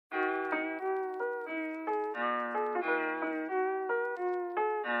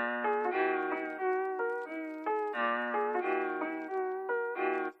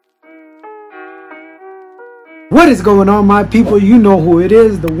What is going on, my people? You know who it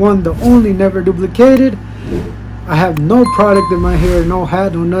is, the one, the only, never duplicated. I have no product in my hair, no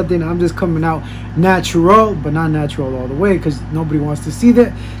hat, no nothing. I'm just coming out natural, but not natural all the way because nobody wants to see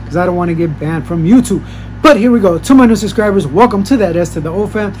that, because I don't want to get banned from YouTube. But here we go. To my new subscribers, welcome to that S to the O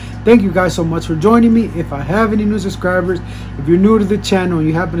fam. Thank you guys so much for joining me. If I have any new subscribers, if you're new to the channel and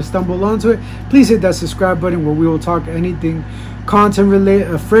you happen to stumble onto it, please hit that subscribe button where we will talk anything content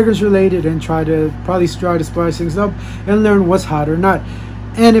related, fragrance related, and try to spice things up and learn what's hot or not.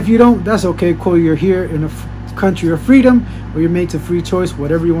 And if you don't, that's okay, cool. You're here in a country of freedom where you're made to free choice.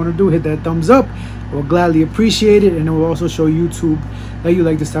 Whatever you want to do, hit that thumbs up. We'll gladly appreciate it, and it will also show YouTube that you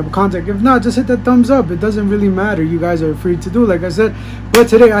like this type of content. If not, just hit that thumbs up. It doesn't really matter. You guys are free to do, like I said. But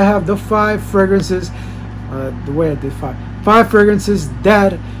today I have the 5 fragrances, the way I did 5 fragrances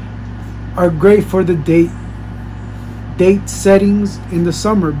that are great for the date settings in the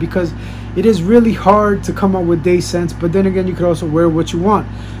summer, because it is really hard to come up with day scents, but then again, you could also wear what you want.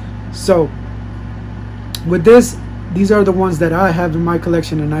 So with this, these are the ones that I have in my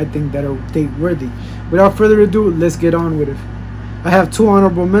collection and I think that are date worthy. Without further ado, let's get on with it. I have 2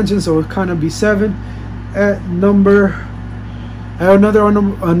 honorable mentions, so it'll kind of be 7.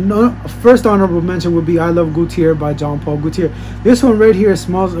 First honorable mention would be I Love Gaultier by Jean Paul Gaultier. This one right here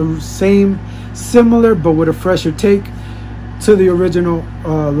smells the similar, but with a fresher take to the original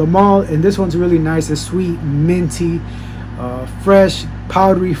Le Male, and this one's really nice. A sweet, minty, fresh,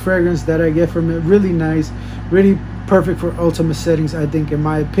 powdery fragrance that I get from it. Really nice, really perfect for ultimate settings, I think, in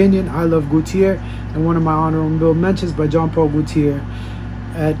my opinion. I Love Gaultier, and one of my honorable mentions by Jean Paul Gaultier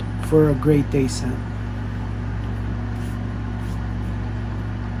for a great day scent.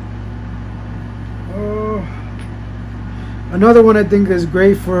 Another one I think is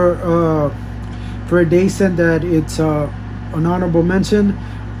great for a day scent that it's an honorable mention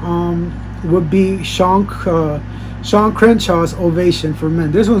would be Sean Crenshaw's Ovation for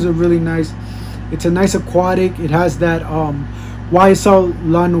Men. This one's a really nice, it's a nice aquatic. It has that YSL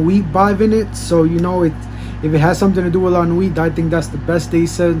La Nuit vibe in it, so you know it. If it has something to do with La Nuit, I think that's the best day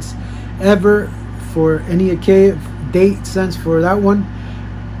scents ever for any date scents for that one.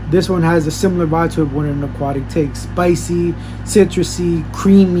 This one has a similar vibe to it when an aquatic take. Spicy, citrusy,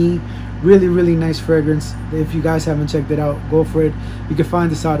 creamy, really nice fragrance. If you guys haven't checked it out, go for it. You can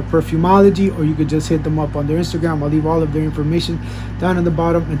find this out at Perfumology, or you could just hit them up on their Instagram. I'll leave all of their information down at the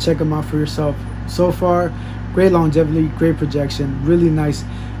bottom and check them out for yourself. So far, great longevity, great projection, really nice.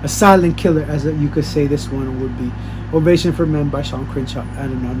 A silent killer, as you could say this one would be. Ovation for Men by Sean Crenshaw,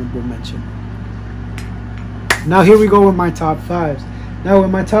 and an honorable mention. Now here we go with my top 5s. Now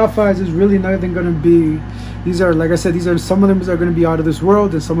with my top 5s is really nothing going to be, these are, like I said, some of them are going to be out of this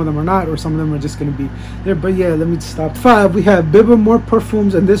world, and some of them are not, or some of them are just going to be there. But yeah, let me stop. 5, we have Vivaamor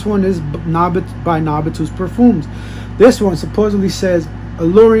perfumes, and this one is by Nabitus Perfumes. This one supposedly says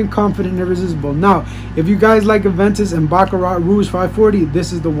alluring, confident, irresistible. Now, if you guys like Aventus and Baccarat Rouge 540,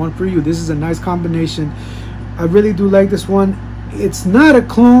 this is the one for you. This is a nice combination. I really do like this one. It's not a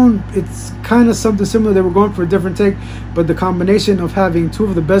clone, it's kind of something similar. They were going for a different take, but the combination of having 2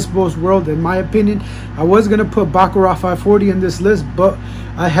 of the best both world, in my opinion. I was going to put Baccarat 540 in this list, but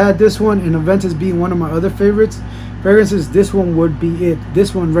I had this one, and Aventus being one of my other fragrances, this one would be it.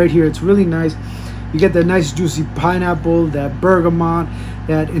 This one right here, it's really nice. You get that nice juicy pineapple, that bergamot,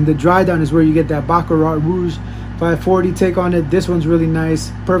 that in the dry down is where you get that Baccarat Rouge 540 take on it. This one's really nice,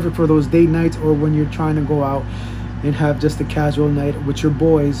 perfect for those date nights or when you're trying to go out and have just a casual night with your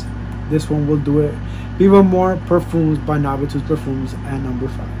boys. This one will do it. Vivaamor Perfumes by Nabitus Perfumes at number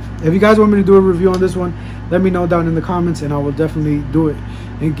 5. If you guys want me to do a review on this one, let me know down in the comments, and I will definitely do it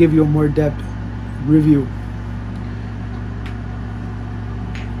and give you a more depth review.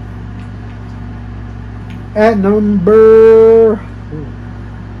 At number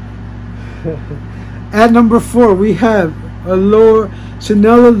 4, we have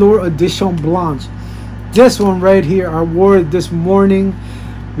Chanel Allure Edition Blanche. This one right here, I wore it this morning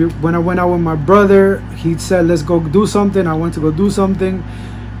when I went out with my brother. He said, let's go do something. I went to go do something.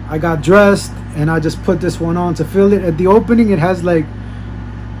 I got dressed and I just put this one on to feel it. At the opening, it has like,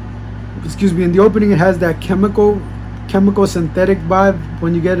 in the opening it has that chemical synthetic vibe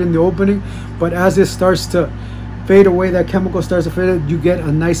when you get in the opening, but as it starts to fade away, that chemical starts to fade, you get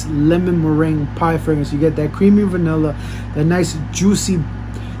a nice lemon meringue pie fragrance. You get that creamy vanilla, that nice juicy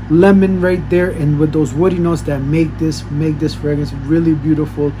lemon right there, and with those woody notes that make this fragrance really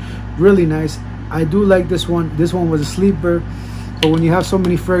beautiful, really nice. I do like this one. This one was a sleeper, but when you have so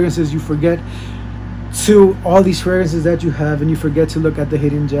many fragrances, you forget to all these fragrances that you have, and you forget to look at the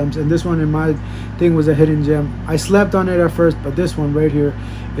hidden gems. And this one in my thing was a hidden gem. I slept on it at first, but this one right here,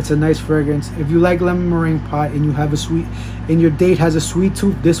 it's a nice fragrance. If you like lemon meringue pie and you have a sweet, and your date has a sweet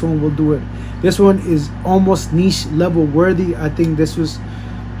tooth, this one will do it. This one is almost niche level worthy. I think this was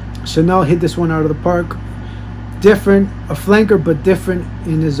Chanel hit this one out of the park. Different, a flanker, but different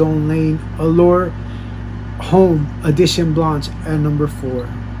in his own lane. Allure Home Edition Blanche at number 4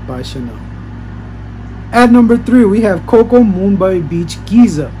 by Chanel. At number 3, we have Coco Moon by Beach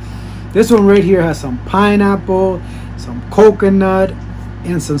Giza. This one right here has some pineapple, some coconut,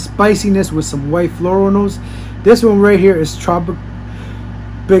 and some spiciness with some white floral notes. This one right here is tropical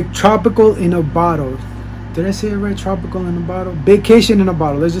in a bottle. Did I say it right? Tropical in a bottle? Vacation in a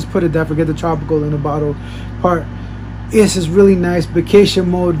bottle. Let's just put it there. Forget the tropical in a bottle part. This is really nice. Vacation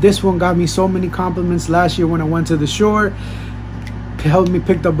mode. This one got me so many compliments last year when I went to the shore. Helped me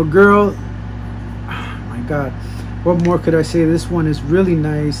pick up a girl. God, what more could I say? This one is really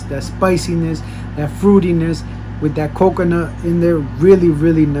nice. That spiciness, that fruitiness with that coconut in there, really,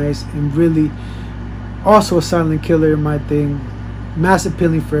 really nice, and really also a silent killer in my thing. Mass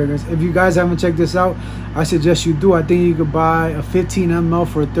appealing fragrance. If you guys haven't checked this out, I suggest you do. I think you could buy a 15 ml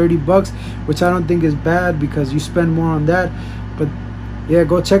for 30 bucks, which I don't think is bad because you spend more on that. But yeah,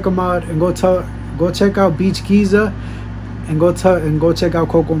 go check them out, and go check out Beach Giza. And go check out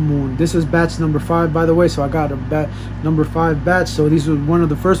Coco Moon. This is batch number 5, by the way, so I got a number 5 batch. So these was one of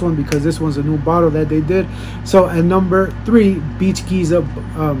the first one because this one's a new bottle that they did. So at number 3, Beach Giza,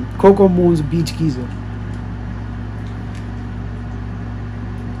 Coco Moon's Beach Giza.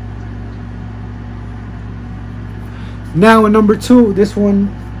 Now at number 2, this one,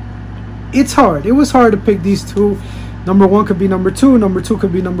 it's hard. It was hard to pick these two. Number 1 could be number 2. Number 2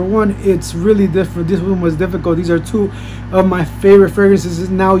 could be number 1. It's really different. This one was difficult. These are 2 of my favorite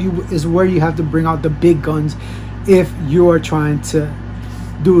fragrances. Now is where you have to bring out the big guns if you are trying to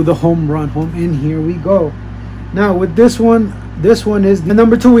do the home run. And here we go. Now with this one is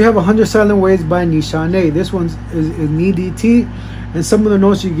number 2. We have 100 Silent Ways by Nishane. This one is EDT, and some of the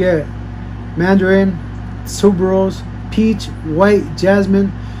notes you get: mandarin, tuberose, peach, white,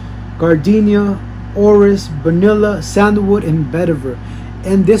 jasmine, gardenia, orris, vanilla, sandalwood, and vetiver.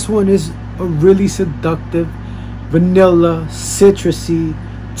 And this one is a really seductive vanilla, citrusy,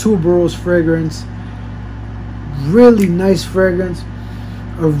 tuberose fragrance. Really nice fragrance,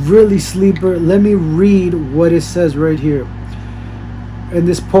 a really sleeper. Let me read what it says right here in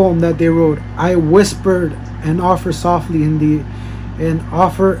this poem that they wrote. I whispered and offer softly in the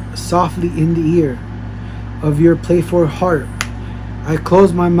ear of your playful heart. I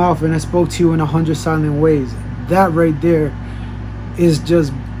closed my mouth and I spoke to you in 100 silent ways. That right there is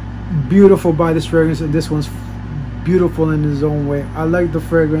just beautiful by this fragrance, and this one's beautiful in his own way. I like the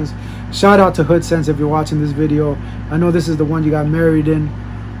fragrance. Shout out to Hood Sense if you're watching this video. I know this is the one you got married in.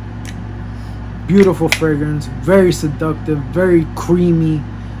 Beautiful fragrance, very seductive, very creamy.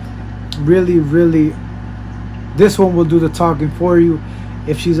 Really, really, this one will do the talking for you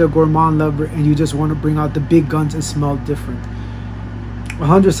if she's a gourmand lover and you just want to bring out the big guns and smell different.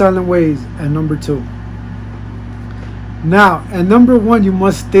 100 Silent Ways at number 2. Now at number 1, you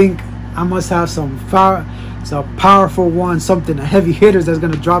must think I must have some powerful one, something, a heavy hitters that's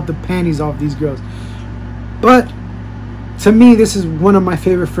gonna drop the panties off these girls. But to me, this is one of my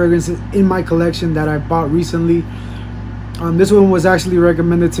favorite fragrances in my collection that I bought recently. This one was actually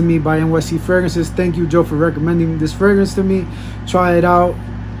recommended to me by NYC Fragrances. Thank you, Joe, for recommending this fragrance to me. Try it out.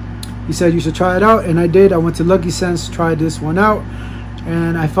 He said you should try it out, and I did. I went to Lucky Sense, tried this one out,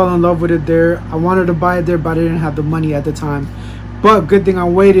 and I fell in love with it there. I wanted to buy it there, but I didn't have the money at the time. But good thing I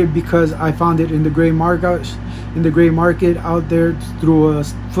waited, because I found it in the gray market out there through a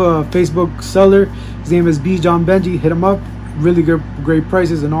Facebook seller. His name is B. John Benji. Hit him up. Really good, great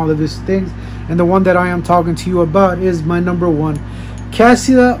prices and all of his things. And the one that I am talking to you about is my number 1,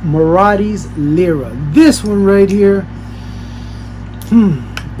 Cassia Morati's Lyra. This one right here,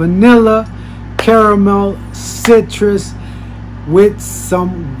 vanilla, caramel, citrus, with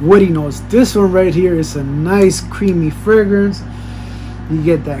some woody notes. This one right here is a nice creamy fragrance. You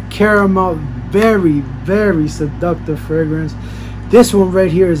get that caramel, very, very seductive fragrance. This one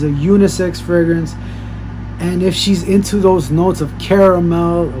right here is a unisex fragrance, and if she's into those notes of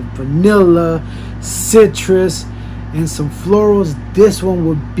caramel, of vanilla, citrus, and some florals, this one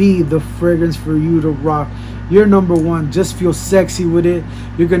would be the fragrance for you to rock. Your number 1. Just feel sexy with it.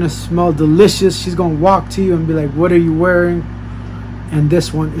 You're gonna smell delicious. She's gonna walk to you and be like, what are you wearing? And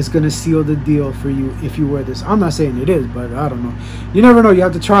this one is going to seal the deal for you if you wear this. I'm not saying it is, but I don't know. You never know. You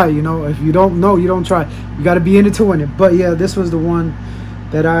have to try, you know. If you don't know, you don't try. You got to be in it to win it. But yeah, this was the one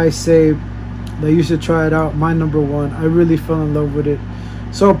that I say that you should try it out. My number one. I really fell in love with it.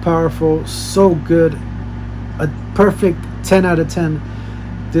 So powerful, so good. A perfect 10 out of 10.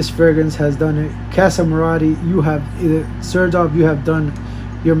 This fragrance has done it. Casa Murati, you have Sergov, you have done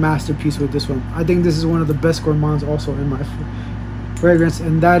your masterpiece with this one. I think this is one of the best gourmands also in my fragrance.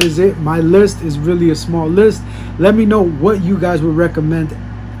 And that is it. My list is really a small list. Let me know what you guys would recommend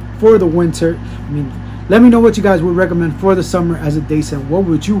for the winter. Let me know what you guys would recommend for the summer as a day scent. What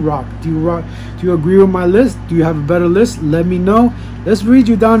would you rock? Do you agree with my list? Do you have a better list? Let me know. Let's read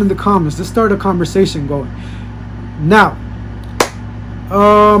you down in the comments. Let's start a conversation going. Now,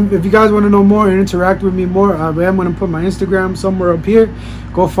 if you guys want to know more and interact with me more, I am going to put my Instagram somewhere up here.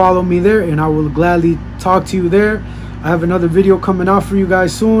 Go follow me there, and I will gladly talk to you there. I have another video coming out for you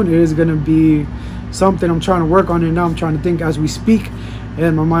guys soon. It is going to be something I'm trying to work on it now. I'm trying to think as we speak,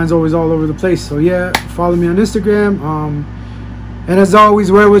 and my mind's always all over the place. So yeah, follow me on Instagram. And as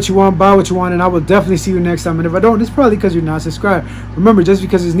always, wear what you want, buy what you want, and I will definitely see you next time. And if I don't, it's probably because you're not subscribed. Remember, just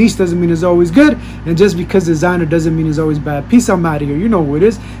because it's niche doesn't mean it's always good, and just because designer doesn't mean it's always bad. Peace, I'm out of here. You know who it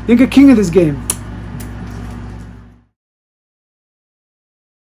is. Think a king of this game.